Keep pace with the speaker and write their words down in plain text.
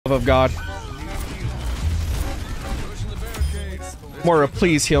of God. Moira,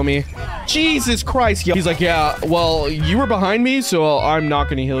 please heal me. Jesus Christ. He's like, yeah, well, you were behind me, so I'm not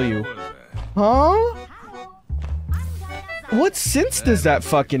gonna heal you. Huh? What sense does that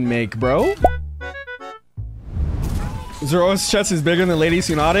fucking make, bro? Zero's chest is bigger than Lady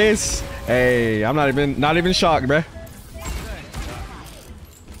Tsunade's. Hey, I'm not even shocked, bruh.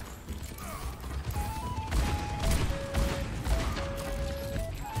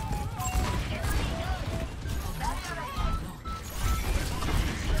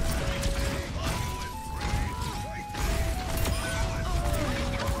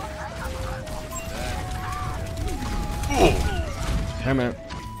 Damn it.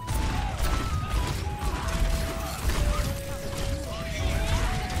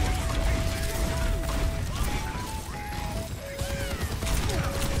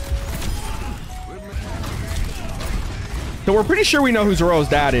 So we're pretty sure we know who Zoro's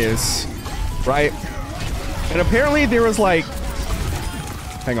dad is, right? And apparently there was like,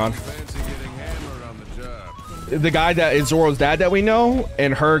 hang on, the guy that is Zoro's dad that we know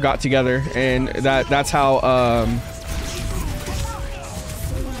and her got together, and that's how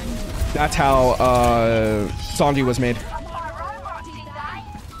Sanji was made.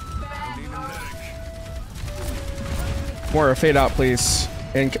 Moira, fade out, please,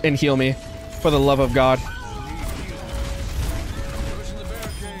 and heal me, for the love of God.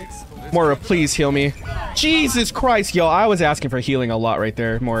 Moira, please heal me. Jesus Christ, yo, I was asking for healing a lot right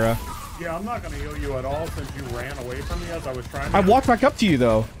there, Moira. Yeah, I'm not gonna heal you at all since you ran away from me as I was trying to. I walked back up to you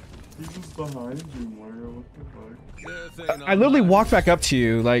though. He's just behind you, Moira. What the fuck? I literally walked back up to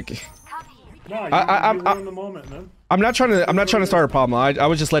you, like. No, you ruined the moment, man. I'm not trying to start a problem. I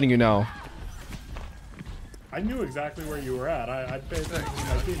was just letting you know. I knew exactly where you were at. I paid attention to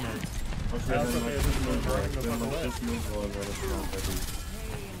my teammates.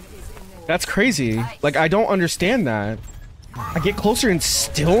 That's crazy. Like, I don't understand that. I get closer and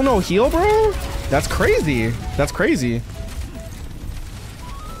still no heal, bro? That's crazy. That's crazy.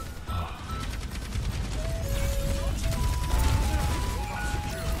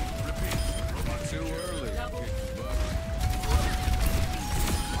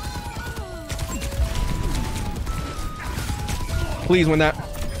 Please win that.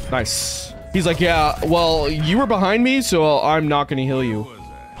 Nice. He's like, yeah, well, you were behind me, so I'm not gonna heal you.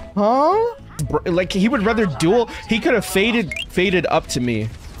 Huh? Like, he would rather duel. He could have faded up to me.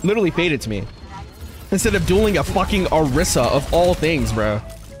 Literally faded to me. Instead of dueling a fucking Orisa of all things, bro.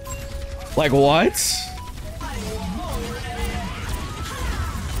 Like, what?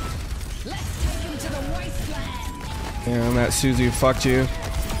 Damn, that Suzu fucked you.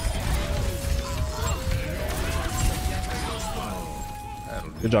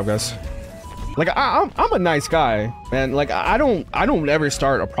 Good job, guys. Like, I'm a nice guy, man. Like, I don't ever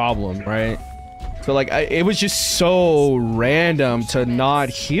start a problem, right? So like, it was just so random to not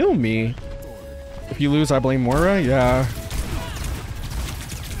heal me. If you lose, I blame Moira. Yeah.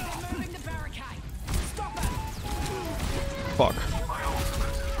 Fuck.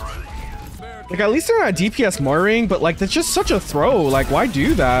 Like, at least they're not DPS Moiring, but like, that's just such a throw. Like, why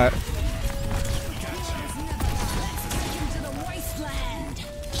do that?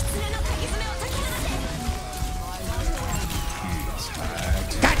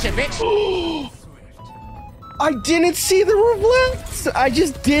 Bitch. I didn't see the reflect. I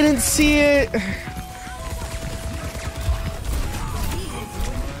just didn't see it.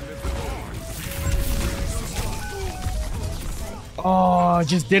 Oh, I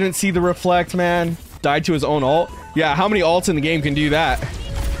just didn't see the reflect, man. Died to his own ult. Yeah, how many ults in the game can do that?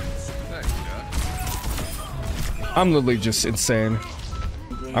 I'm literally just insane.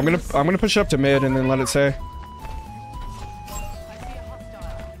 I'm gonna push up to mid and then let it say.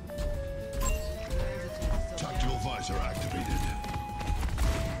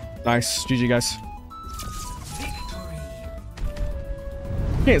 Nice. GG, guys.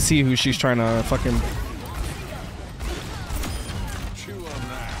 Can't see who she's trying to fucking...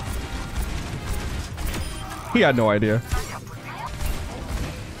 He had no idea.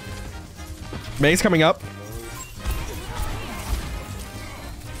 May's coming up.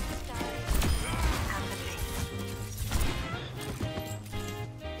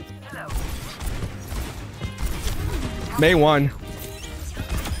 May won.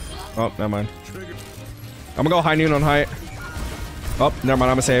 Oh, never mind. I'm gonna go high noon on height. Oh, never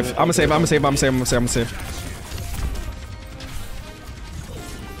mind. I'm gonna save. I'm gonna save. I'm gonna save. I'm gonna save. I'm gonna save. I'm gonna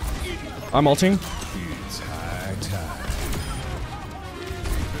save. I'm ulting.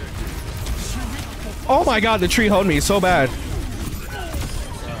 Oh my god, the tree hold me so bad.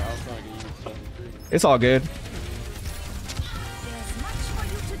 It's all good.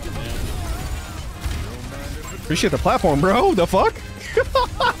 Appreciate the platform, bro. The fuck?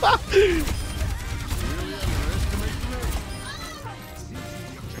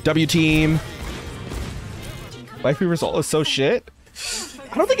 W team. Life result is so shit.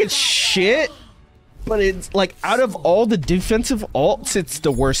 I don't think it's shit, but it's like out of all the defensive alts, it's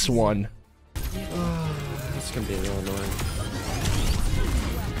the worst one. It's gonna be real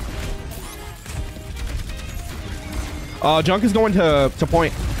annoying. Junk is going to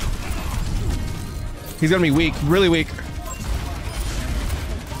point. He's gonna be weak, really weak.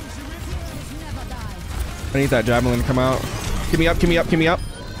 I need that javelin to come out. Give me up, give me up, give me up.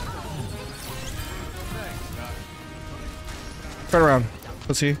 Turn around.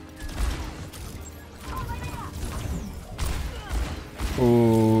 Let's see.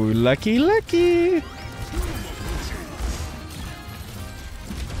 Ooh, lucky, lucky.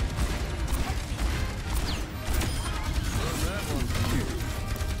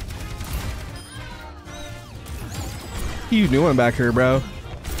 What are you doing back here, bro?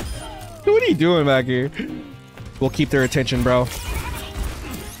 What are you doing back here? We'll keep their attention, bro.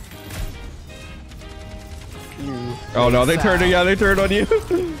 Oh no, they turned. Yeah, they turned on you.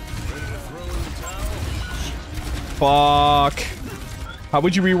 Fuck. How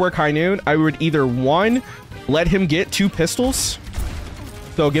would you rework High Noon? I would either one, let him get 2 pistols,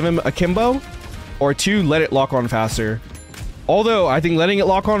 so give him a Kimbo, or 2, let it lock on faster. Although I think letting it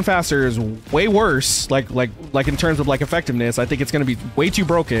lock on faster is way worse, like in terms of like effectiveness. I think it's gonna be way too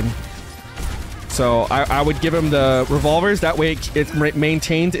broken. So I would give him the revolvers. That way it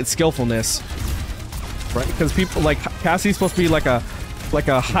maintains its skillfulness, right? Because people like Cassie's supposed to be like a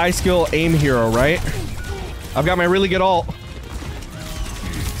high skill aim hero, right? I've got my really good ult.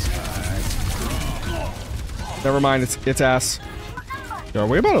 Never mind, it's ass. Yo, are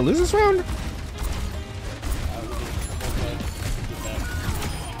we about to lose this round?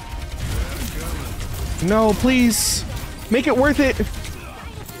 No, please. Make it worth it.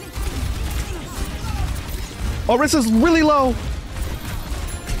 Oh, Rissa's really low.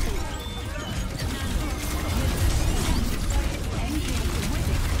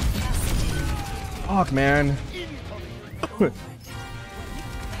 Fuck, man.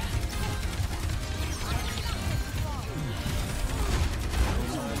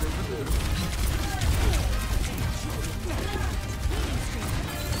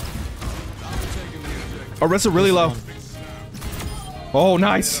 Oh, Ressa really low. Oh,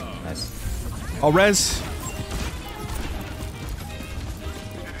 nice. Nice. Oh, res.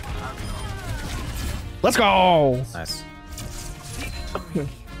 Let's go. Nice.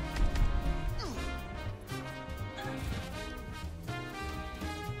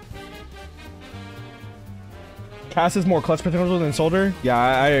 Cass is more clutch potential than Soldier. Yeah,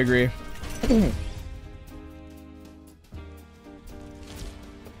 I agree.